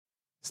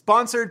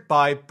Sponsored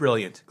by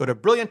Brilliant. Go to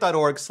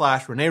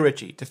brilliant.org/Rene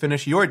Ritchie to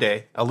finish your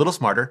day a little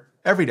smarter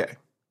every day.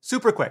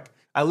 Super quick.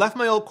 I left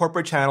my old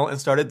corporate channel and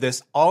started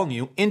this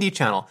all-new indie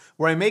channel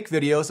where I make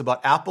videos about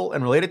Apple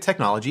and related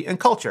technology and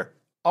culture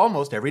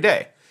almost every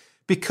day.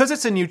 Because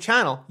it's a new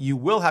channel, you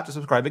will have to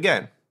subscribe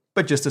again,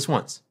 but just this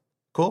once.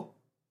 Cool?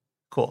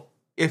 Cool.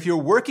 If you're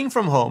working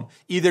from home,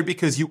 either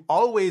because you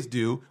always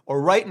do or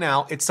right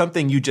now it's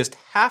something you just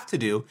have to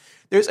do,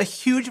 there's a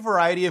huge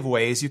variety of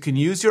ways you can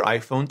use your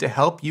iPhone to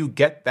help you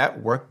get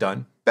that work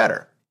done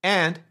better.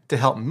 And to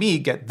help me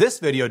get this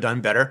video done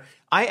better,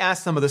 I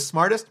asked some of the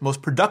smartest,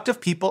 most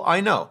productive people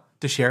I know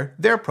to share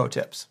their pro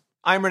tips.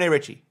 I'm Rene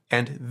Ritchie,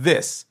 and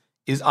this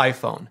is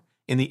iPhone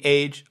in the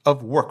age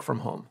of work from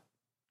home.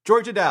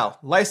 Georgia Dow,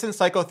 licensed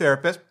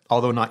psychotherapist,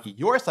 although not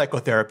your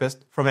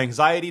psychotherapist, from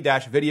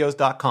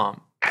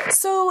anxiety-videos.com.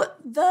 So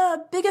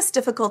the biggest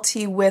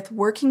difficulty with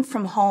working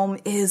from home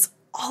is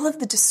all of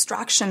the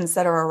distractions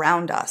that are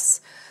around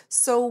us.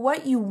 So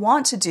what you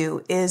want to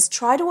do is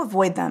try to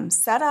avoid them.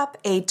 Set up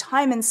a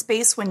time and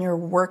space when you're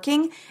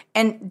working,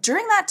 and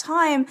during that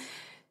time,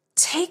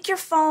 take your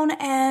phone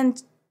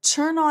and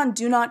turn on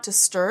Do Not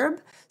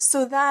Disturb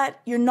so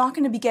that you're not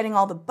going to be getting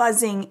all the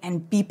buzzing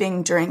and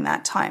beeping during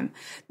that time.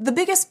 The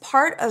biggest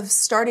part of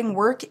starting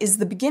work is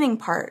the beginning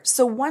part.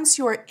 So once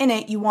you're in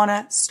it, you want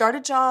to start a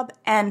job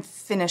and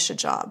finish a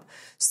job.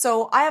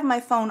 So I have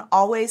my phone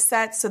always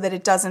set so that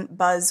it doesn't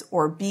buzz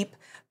or beep,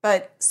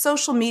 but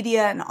social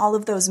media and all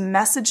of those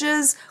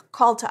messages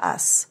call to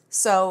us.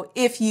 So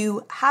if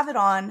you have it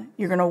on,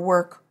 you're going to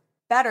work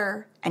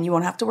better and you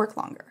won't have to work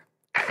longer.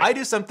 I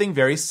do something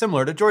very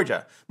similar to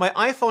Georgia. My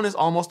iPhone is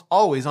almost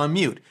always on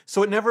mute,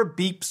 so it never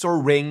beeps or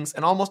rings,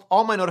 and almost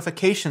all my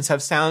notifications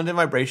have sound and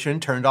vibration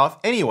turned off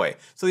anyway,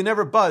 so they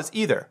never buzz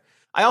either.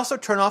 I also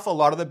turn off a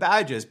lot of the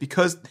badges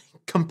because they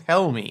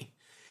compel me.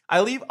 I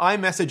leave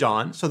iMessage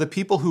on so the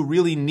people who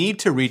really need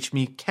to reach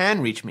me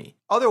can reach me.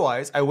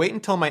 Otherwise, I wait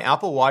until my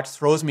Apple Watch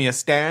throws me a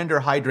stand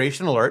or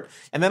hydration alert,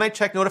 and then I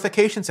check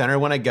Notification Center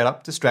when I get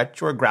up to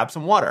stretch or grab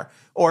some water,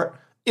 or,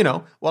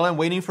 while I'm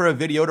waiting for a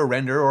video to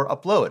render or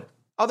upload.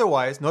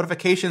 Otherwise,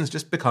 notifications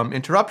just become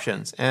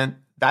interruptions, and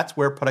that's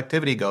where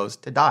productivity goes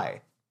to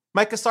die.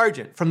 Micah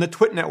Sargent from the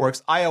Twit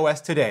Network's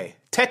iOS Today,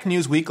 Tech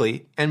News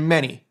Weekly, and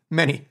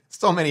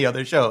so many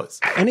other shows.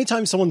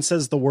 Anytime someone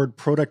says the word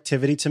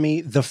productivity to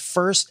me, the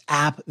first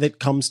app that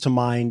comes to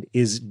mind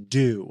is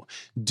Do.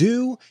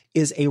 Do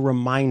is a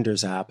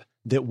reminders app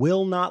that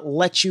will not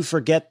let you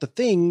forget the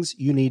things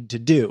you need to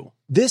do.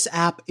 This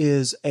app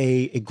is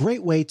a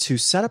great way to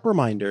set up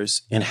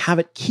reminders and have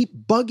it keep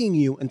bugging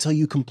you until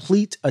you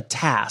complete a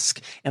task.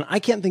 And I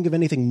can't think of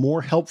anything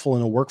more helpful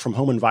in a work from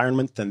home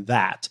environment than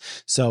that.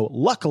 So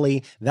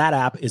luckily, that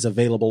app is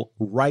available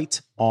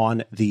right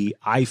on the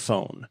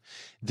iPhone.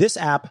 This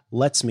app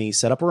lets me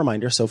set up a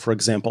reminder. So for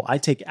example, I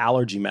take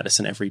allergy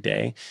medicine every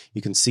day.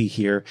 You can see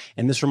here,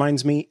 and this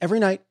reminds me every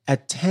night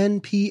at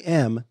 10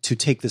 p.m. to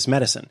take this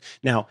medicine.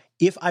 Now,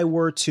 if I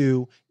were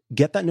to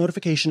get that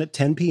notification at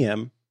 10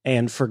 p.m.,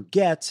 and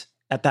forget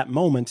at that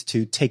moment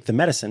to take the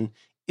medicine,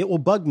 it will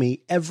bug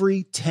me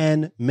every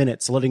 10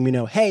 minutes, letting me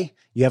know, hey,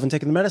 you haven't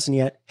taken the medicine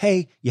yet.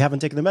 Hey, you haven't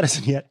taken the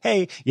medicine yet.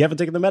 Hey, you haven't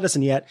taken the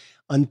medicine yet,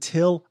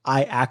 until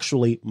I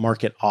actually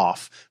mark it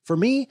off. For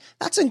me,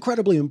 that's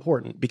incredibly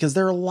important because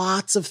there are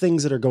lots of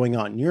things that are going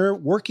on. You're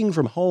working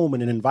from home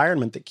in an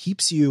environment that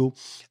keeps you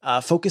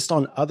focused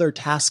on other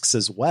tasks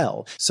as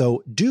well.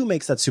 So Do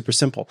makes that super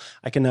simple.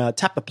 I can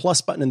tap the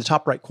plus button in the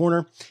top right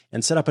corner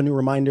and set up a new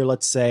reminder.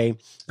 Let's say,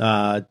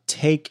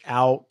 take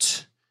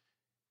out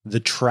the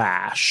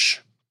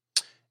trash.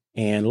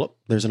 And look,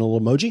 there's an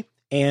little emoji.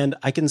 And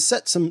I can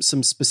set some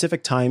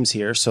specific times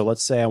here. So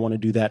let's say I want to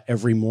do that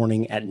every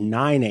morning at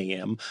 9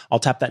 a.m. I'll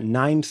tap that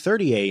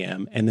 9:30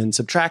 a.m. and then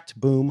subtract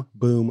boom,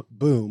 boom,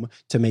 boom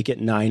to make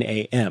it 9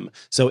 a.m.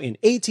 So in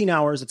 18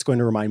 hours, it's going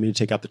to remind me to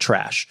take out the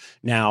trash.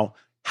 Now,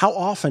 how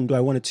often do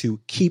I want it to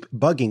keep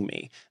bugging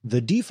me?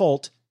 The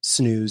default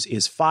snooze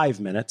is 5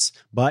 minutes,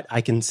 but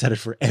I can set it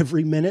for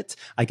every minute.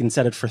 I can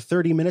set it for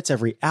 30 minutes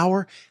every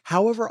hour.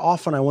 However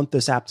often I want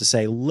this app to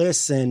say,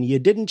 listen, you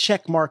didn't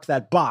check mark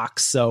that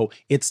box, so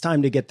it's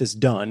time to get this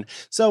done.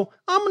 So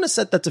I'm going to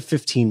set that to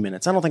 15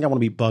 minutes. I don't think I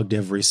want to be bugged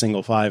every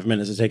single 5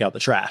 minutes to take out the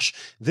trash.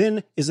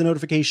 Then is the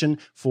notification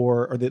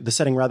or the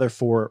setting rather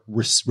for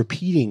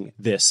repeating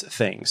this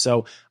thing.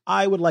 So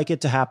I would like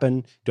it to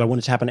happen. Do I want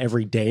it to happen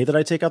every day that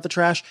I take out the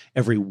trash?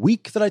 Every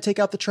week that I take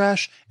out the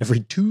trash? Every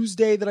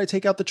Tuesday that I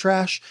take out the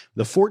trash?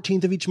 The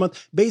 14th of each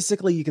month?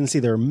 Basically, you can see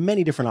there are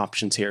many different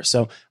options here.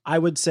 So I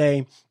would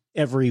say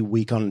every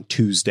week on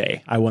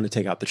Tuesday, I want to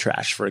take out the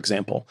trash, for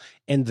example.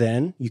 And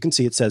then you can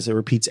see it says it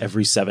repeats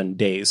every 7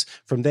 days.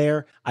 From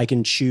there, I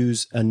can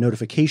choose a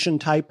notification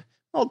type.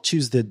 I'll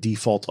choose the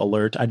default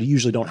alert. I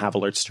usually don't have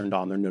alerts turned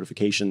on, they're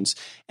notifications.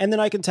 And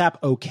then I can tap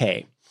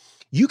OK.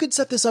 You could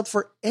set this up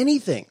for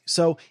anything.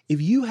 So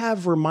if you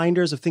have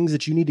reminders of things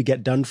that you need to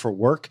get done for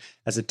work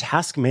as a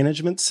task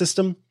management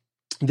system,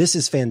 This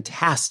is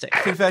fantastic.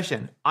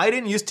 Confession, I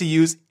didn't used to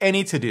use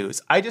any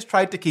to-dos. I just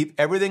tried to keep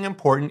everything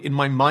important in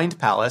my mind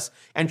palace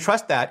and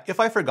trust that if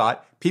I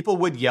forgot, people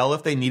would yell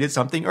if they needed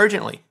something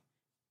urgently.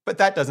 But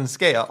that doesn't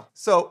scale.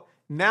 So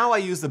now I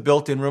use the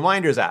built-in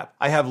Reminders app.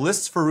 I have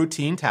lists for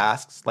routine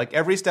tasks, like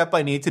every step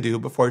I need to do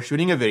before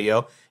shooting a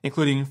video,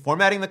 including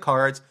formatting the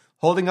cards,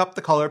 holding up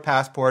the color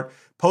passport,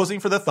 posing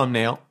for the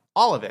thumbnail,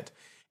 all of it.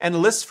 And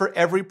lists for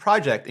every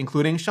project,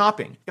 including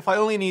shopping. If I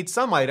only need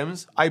some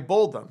items, I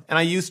bold them, and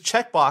I use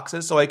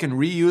checkboxes so I can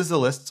reuse the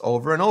lists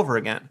over and over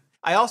again.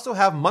 I also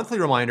have monthly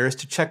reminders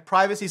to check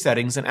privacy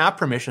settings and app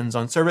permissions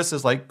on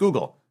services like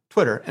Google,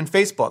 Twitter, and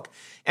Facebook,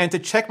 and to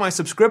check my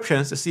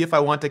subscriptions to see if I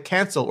want to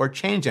cancel or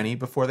change any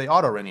before they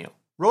auto-renew.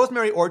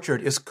 Rosemary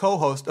Orchard is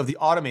co-host of the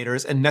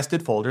Automators and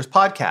Nested Folders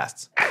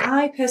podcasts.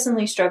 I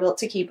personally struggle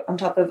to keep on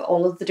top of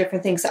all of the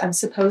different things that I'm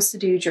supposed to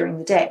do during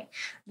the day.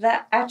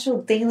 That actual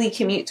daily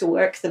commute to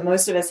work that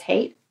most of us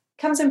hate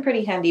comes in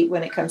pretty handy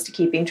when it comes to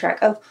keeping track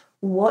of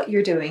what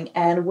you're doing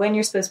and when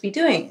you're supposed to be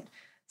doing it.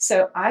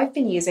 So I've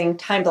been using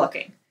time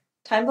blocking.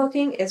 Time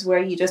blocking is where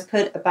you just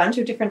put a bunch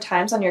of different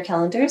times on your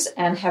calendars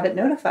and have it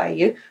notify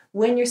you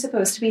when you're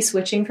supposed to be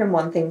switching from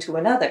one thing to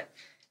another.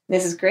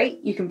 This is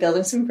great. You can build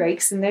in some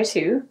breaks in there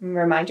too and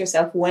remind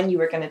yourself when you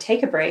were going to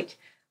take a break.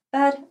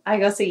 But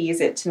I also use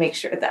it to make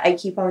sure that I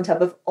keep on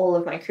top of all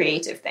of my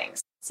creative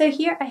things. So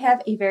here I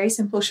have a very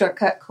simple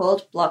shortcut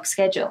called Block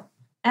Schedule.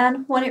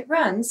 And when it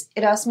runs,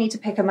 it asks me to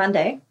pick a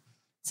Monday.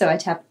 So I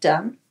tap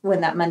Done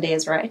when that Monday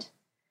is right.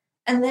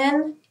 And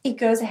then it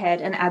goes ahead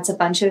and adds a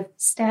bunch of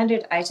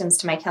standard items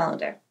to my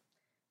calendar.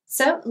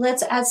 So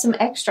let's add some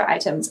extra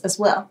items as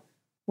well.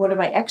 What are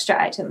my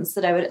extra items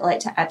that I would like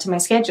to add to my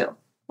schedule?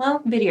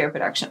 Well, video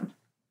production.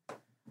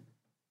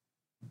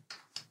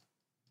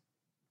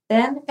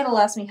 Then it'll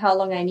ask me how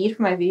long I need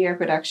for my video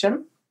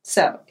production.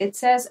 So it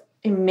says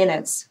in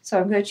minutes, so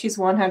I'm going to choose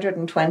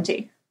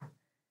 120.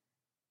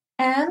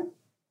 And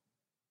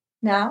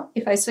now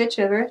if I switch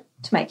over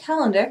to my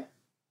calendar,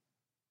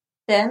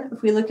 then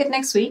if we look at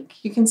next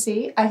week, you can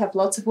see I have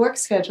lots of work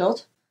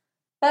scheduled,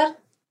 but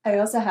I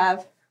also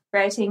have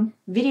writing,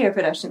 video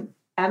production,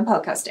 and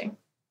podcasting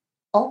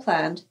all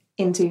planned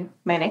into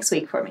my next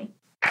week for me.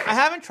 I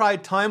haven't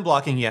tried time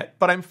blocking yet,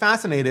 but I'm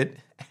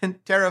fascinated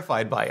and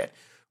terrified by it.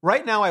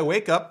 Right now I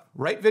wake up,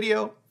 write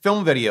video,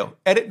 film video,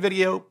 edit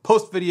video,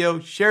 post video,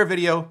 share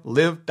video,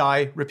 live,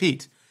 die,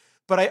 repeat.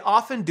 But I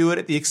often do it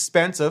at the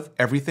expense of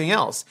everything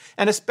else.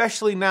 And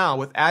especially now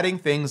with adding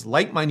things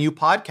like my new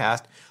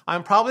podcast,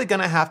 I'm probably going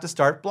to have to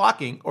start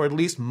blocking or at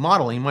least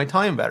modeling my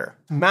time better.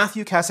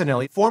 Matthew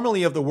Casanelli,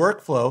 formerly of the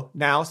Workflow,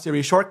 now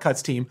Siri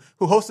Shortcuts team,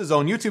 who hosts his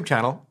own YouTube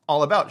channel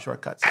all about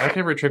shortcuts. My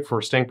favorite trick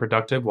for staying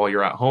productive while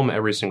you're at home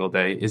every single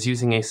day is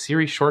using a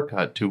Siri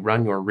shortcut to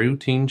run your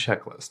routine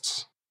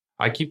checklists.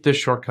 I keep this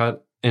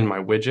shortcut in my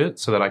widget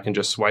so that I can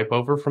just swipe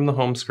over from the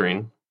home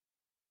screen,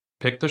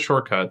 pick the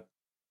shortcut,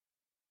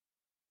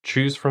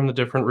 choose from the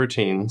different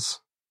routines,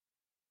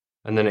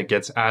 and then it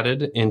gets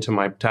added into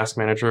my task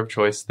manager of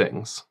choice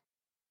things.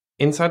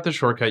 Inside the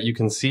shortcut, you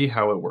can see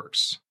how it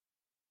works.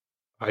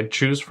 I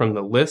choose from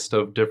the list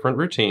of different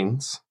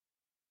routines.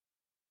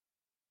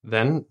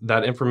 Then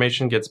that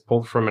information gets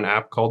pulled from an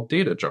app called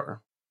Data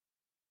Jar.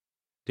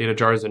 Data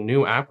Jar is a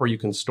new app where you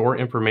can store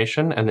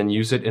information and then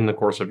use it in the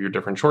course of your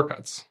different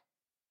shortcuts.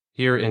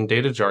 Here in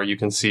Data Jar, you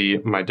can see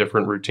my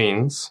different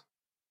routines,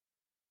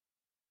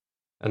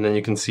 and then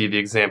you can see the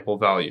example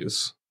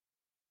values.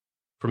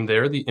 From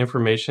there, the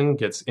information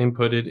gets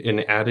inputted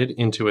and added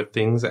into a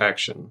thing's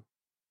action.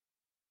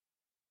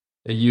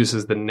 It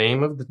uses the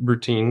name of the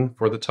routine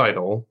for the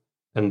title,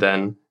 and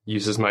then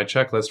uses my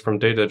checklist from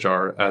Data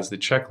Jar as the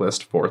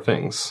checklist for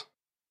things.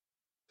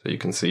 So you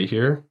can see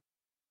here,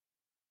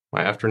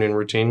 my afternoon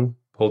routine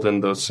pulled in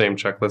those same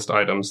checklist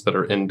items that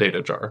are in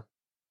Data Jar.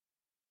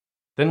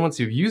 Then once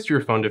you've used your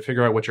phone to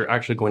figure out what you're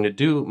actually going to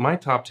do, my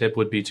top tip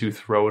would be to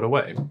throw it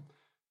away.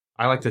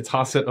 I like to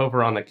toss it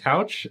over on the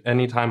couch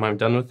anytime I'm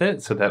done with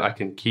it so that I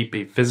can keep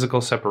a physical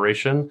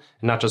separation and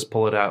not just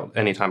pull it out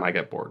anytime I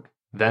get bored.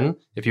 Then,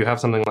 if you have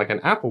something like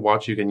an Apple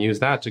Watch, you can use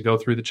that to go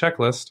through the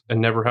checklist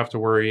and never have to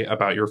worry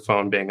about your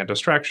phone being a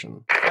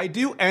distraction. I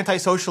do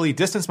antisocially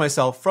distance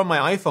myself from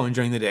my iPhone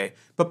during the day,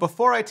 but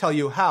before I tell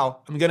you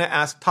how, I'm going to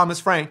ask Thomas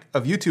Frank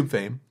of YouTube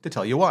fame to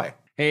tell you why.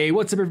 Hey,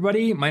 what's up,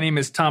 everybody? My name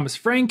is Thomas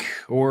Frank,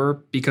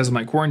 or because of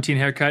my quarantine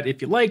haircut,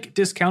 if you like,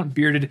 discount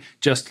bearded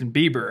Justin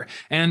Bieber.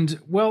 And,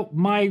 well,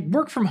 my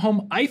work from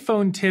home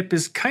iPhone tip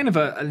is kind of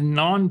a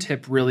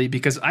non-tip, really,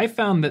 because I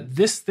found that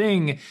this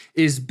thing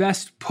is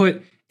best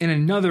put in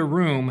another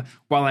room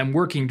while I'm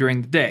working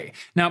during the day.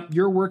 Now,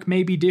 your work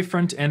may be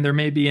different, and there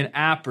may be an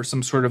app or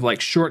some sort of like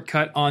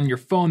shortcut on your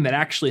phone that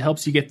actually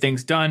helps you get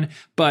things done,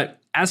 but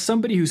as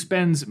somebody who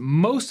spends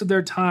most of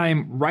their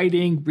time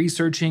writing,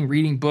 researching,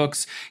 reading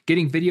books,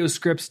 getting video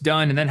scripts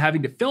done, and then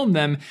having to film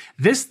them,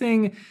 this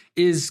thing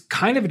is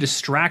kind of a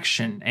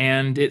distraction,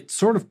 and it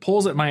sort of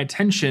pulls at my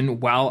attention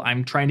while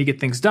I'm trying to get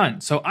things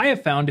done. So I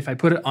have found if I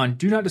put it on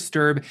Do Not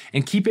Disturb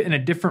and keep it in a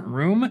different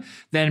room,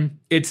 then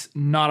it's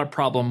not a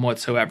problem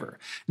whatsoever.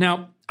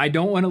 Now, I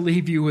don't want to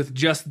leave you with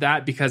just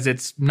that because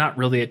it's not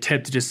really a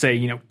tip to just say,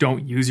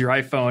 don't use your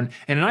iPhone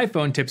in an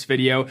iPhone tips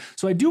video.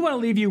 So I do want to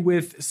leave you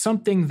with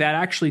something that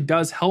actually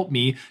does help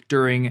me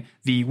during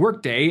the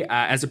workday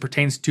as it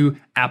pertains to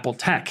Apple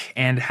tech,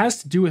 and it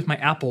has to do with my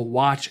Apple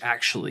Watch,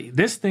 actually.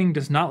 This thing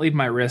does not leave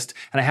my wrist,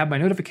 and I have my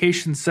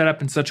notifications set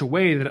up in such a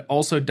way that it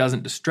also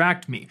doesn't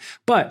distract me.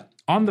 But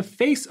on the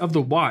face of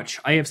the watch,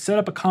 I have set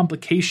up a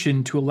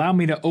complication to allow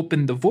me to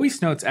open the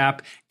Voice Notes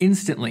app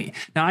instantly.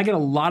 Now, I get a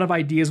lot of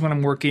ideas when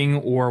I'm working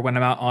or when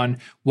I'm out on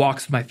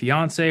walks with my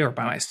fiance or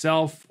by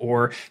myself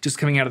or just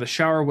coming out of the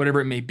shower, whatever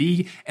it may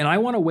be. And I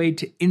want a way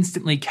to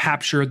instantly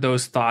capture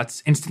those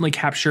thoughts, instantly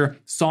capture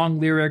song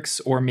lyrics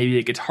or maybe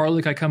a guitar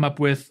lick I come up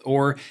with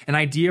or an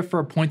idea for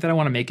a point that I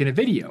want to make in a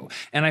video.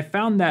 And I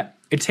found that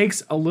it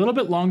takes a little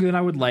bit longer than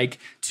I would like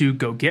to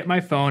go get my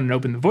phone and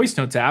open the Voice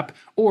Notes app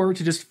or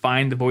to just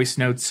find the Voice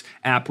Notes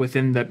app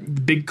within the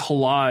big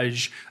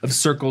collage of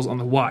circles on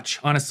the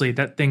watch. Honestly,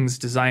 that thing's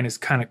design is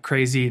kind of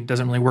crazy and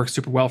doesn't really work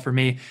super well for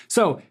me.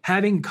 So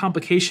having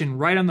complication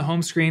right on the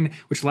home screen,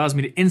 which allows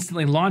me to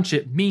instantly launch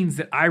it, means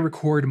that I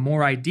record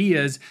more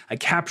ideas, I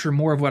capture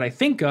more of what I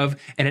think of,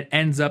 and it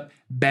ends up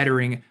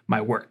bettering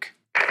my work.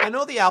 I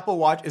know the Apple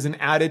Watch is an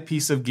added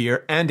piece of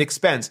gear and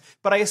expense,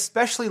 but I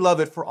especially love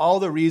it for all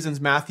the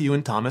reasons Matthew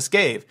and Thomas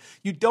gave.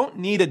 You don't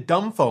need a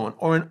dumb phone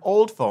or an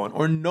old phone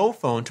or no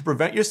phone to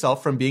prevent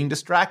yourself from being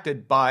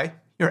distracted by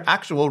your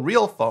actual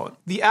real phone.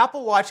 The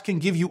Apple Watch can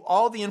give you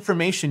all the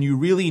information you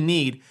really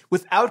need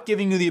without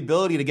giving you the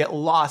ability to get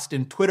lost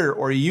in Twitter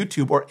or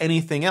YouTube or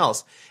anything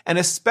else. And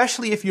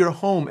especially if you're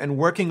home and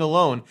working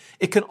alone,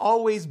 it can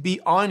always be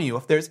on you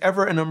if there's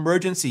ever an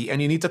emergency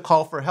and you need to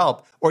call for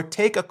help or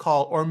take a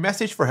call or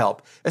message for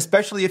help,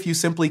 especially if you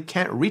simply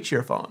can't reach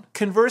your phone.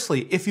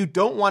 Conversely, if you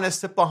don't want to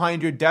sit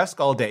behind your desk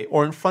all day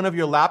or in front of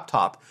your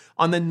laptop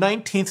on the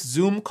 19th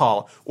Zoom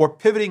call or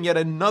pivoting yet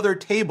another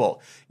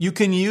table, you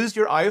can use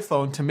your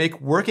iPhone to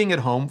make working at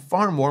home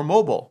far more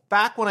mobile.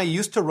 Back when I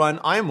used to run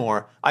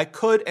iMore, I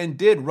could and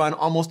did run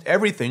almost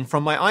everything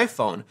from my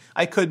iPhone.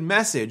 I could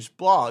message,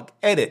 blog,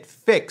 edit,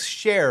 fix,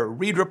 share,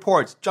 read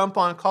reports, jump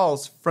on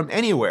calls from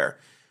anywhere.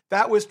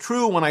 That was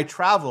true when I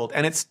traveled,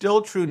 and it's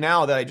still true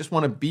now that I just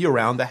want to be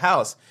around the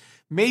house.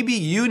 Maybe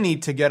you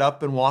need to get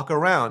up and walk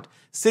around,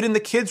 sit in the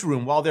kids'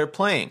 room while they're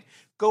playing,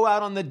 go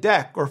out on the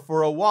deck or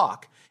for a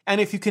walk.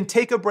 And if you can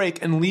take a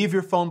break and leave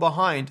your phone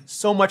behind,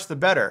 so much the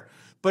better.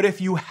 But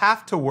if you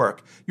have to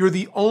work, you're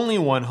the only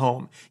one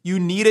home, you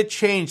need a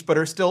change but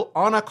are still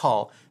on a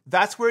call,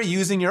 that's where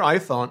using your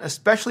iPhone,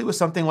 especially with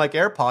something like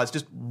AirPods,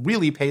 just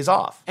really pays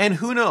off. And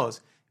who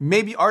knows,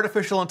 maybe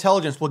artificial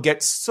intelligence will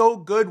get so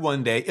good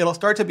one day, it'll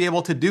start to be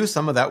able to do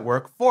some of that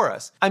work for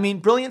us. I mean,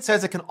 Brilliant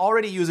says it can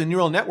already use a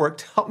neural network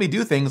to help me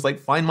do things like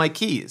find my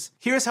keys.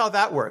 Here's how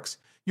that works.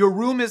 Your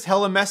room is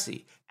hella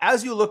messy.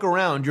 As you look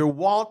around, your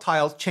wall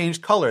tiles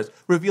change colors,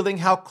 revealing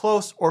how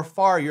close or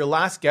far your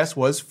last guess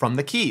was from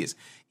the keys.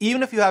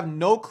 Even if you have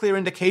no clear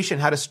indication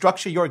how to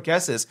structure your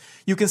guesses,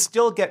 you can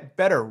still get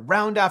better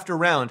round after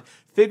round,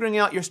 figuring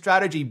out your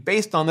strategy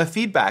based on the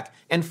feedback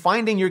and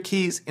finding your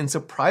keys in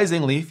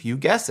surprisingly few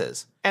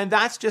guesses. And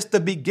that's just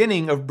the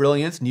beginning of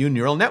Brilliant's new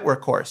neural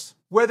network course.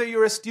 Whether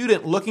you're a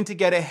student looking to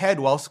get ahead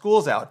while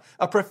school's out,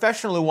 a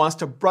professional who wants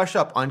to brush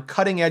up on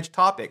cutting-edge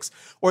topics,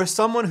 or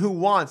someone who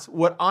wants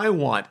what I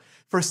want,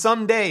 for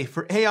someday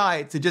for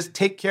AI to just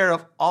take care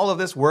of all of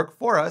this work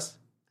for us,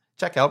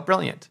 check out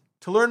Brilliant.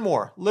 To learn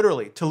more,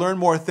 literally to learn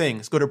more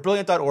things, go to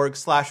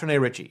brilliant.org/Rene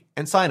Ritchie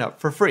and sign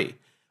up for free.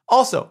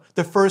 Also,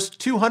 the first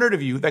 200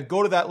 of you that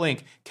go to that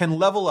link can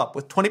level up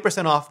with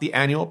 20% off the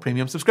annual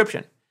premium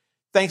subscription.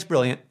 Thanks,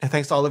 Brilliant, and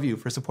thanks to all of you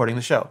for supporting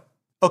the show.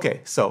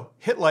 Okay, so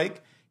hit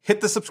like,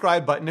 hit the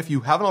subscribe button if you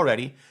haven't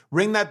already,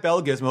 ring that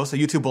bell gizmo so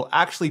YouTube will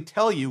actually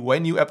tell you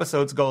when new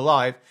episodes go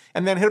live,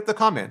 and then hit up the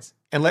comments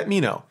and let me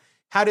know.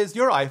 How does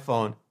your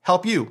iPhone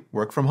help you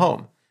work from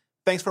home?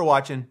 Thanks for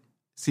watching.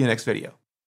 See you next video.